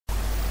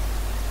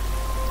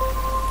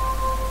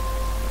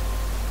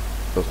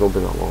It's not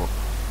been that long.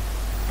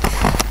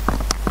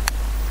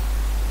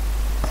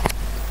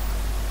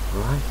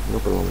 Alright,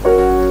 not been long.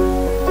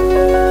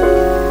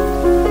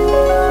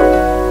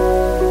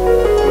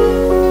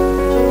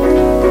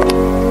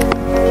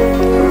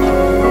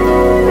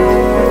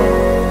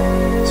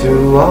 To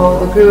all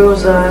the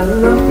girls I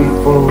loved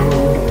before,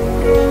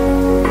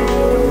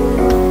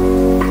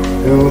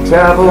 who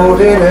traveled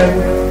in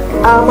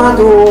and out my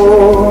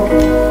door,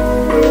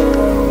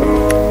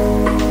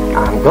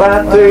 I'm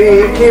glad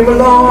they came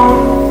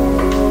along.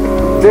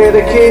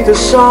 Dedicate a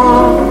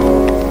song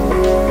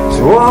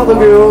to all the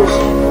girls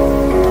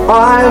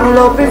I've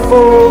loved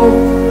before,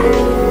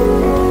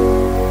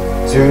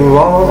 to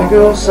all the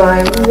girls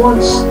I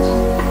once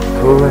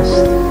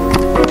caressed.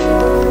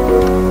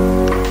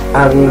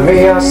 And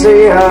may I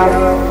say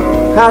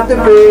I've had the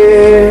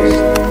best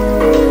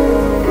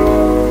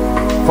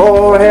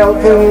for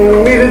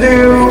helping me to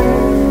do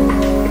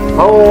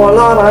oh, a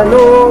lot I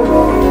know.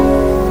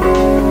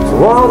 To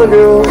all the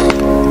girls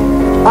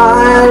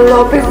I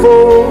loved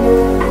before,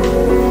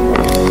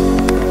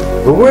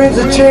 the winds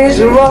of change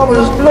are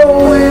always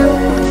blowing.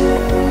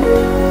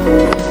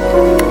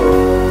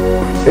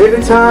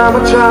 Every time I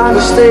try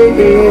to stay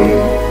in,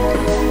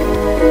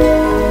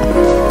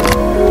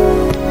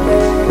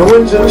 the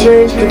winds of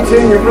change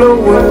continue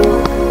blowing.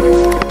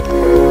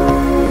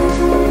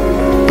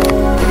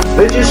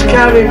 They just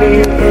carry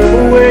me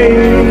away.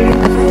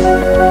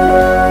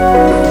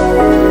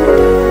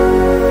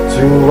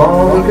 To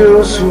all the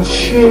girls who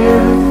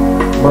share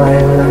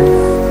my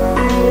life,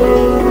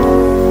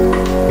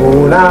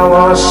 who now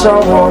are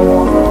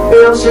someone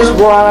else's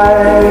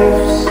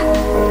wives,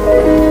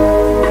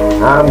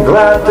 I'm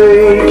glad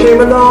they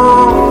came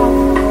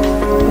along.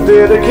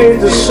 Dedicate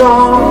the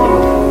song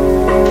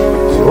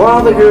to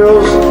all the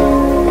girls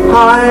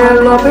I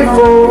loved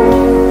before,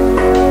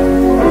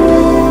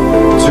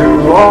 to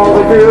all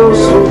the girls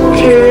who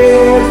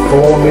cared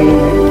for me,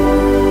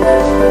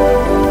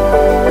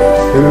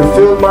 who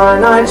filled my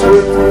nights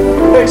with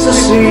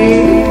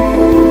ecstasy.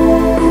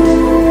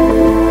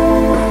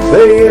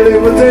 They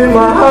live within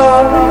my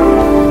heart.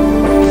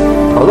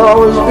 I'll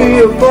always be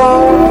a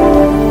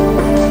part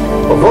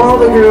of all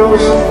the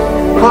girls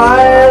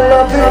I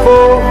loved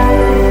before.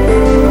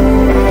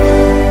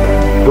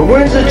 The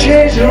winds of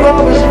change are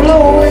always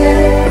blowing.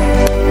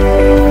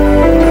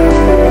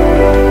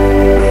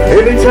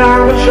 Every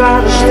time I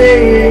try to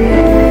stay,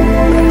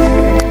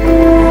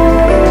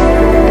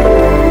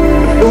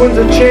 the winds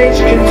of change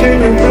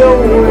continue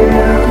blowing.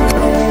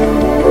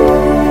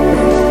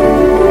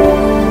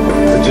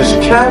 They just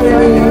carry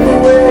me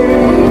away.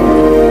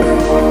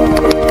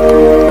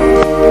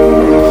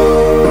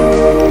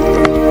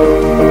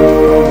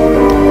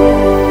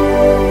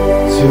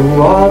 To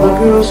all the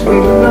girls we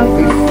loved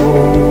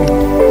before,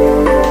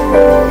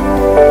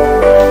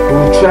 who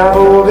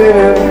traveled in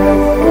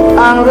and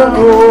out of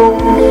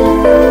doors,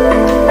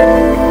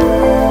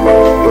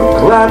 we're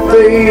glad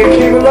they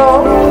came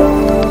along.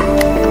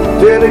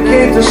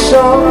 Dedicate the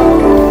song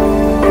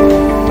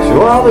to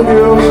all the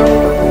girls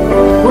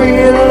we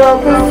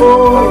loved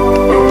before,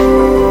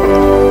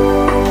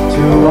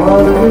 to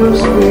all the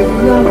girls we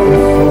loved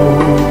before,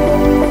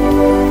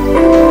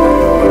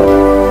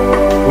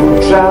 who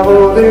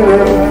traveled in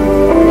and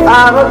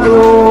out of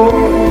doors.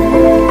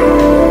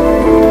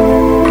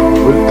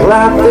 We're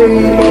glad they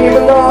came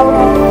along.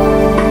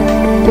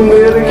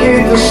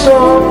 Dedicate the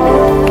song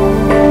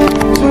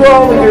to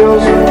all the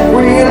girls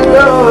we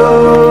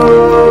love.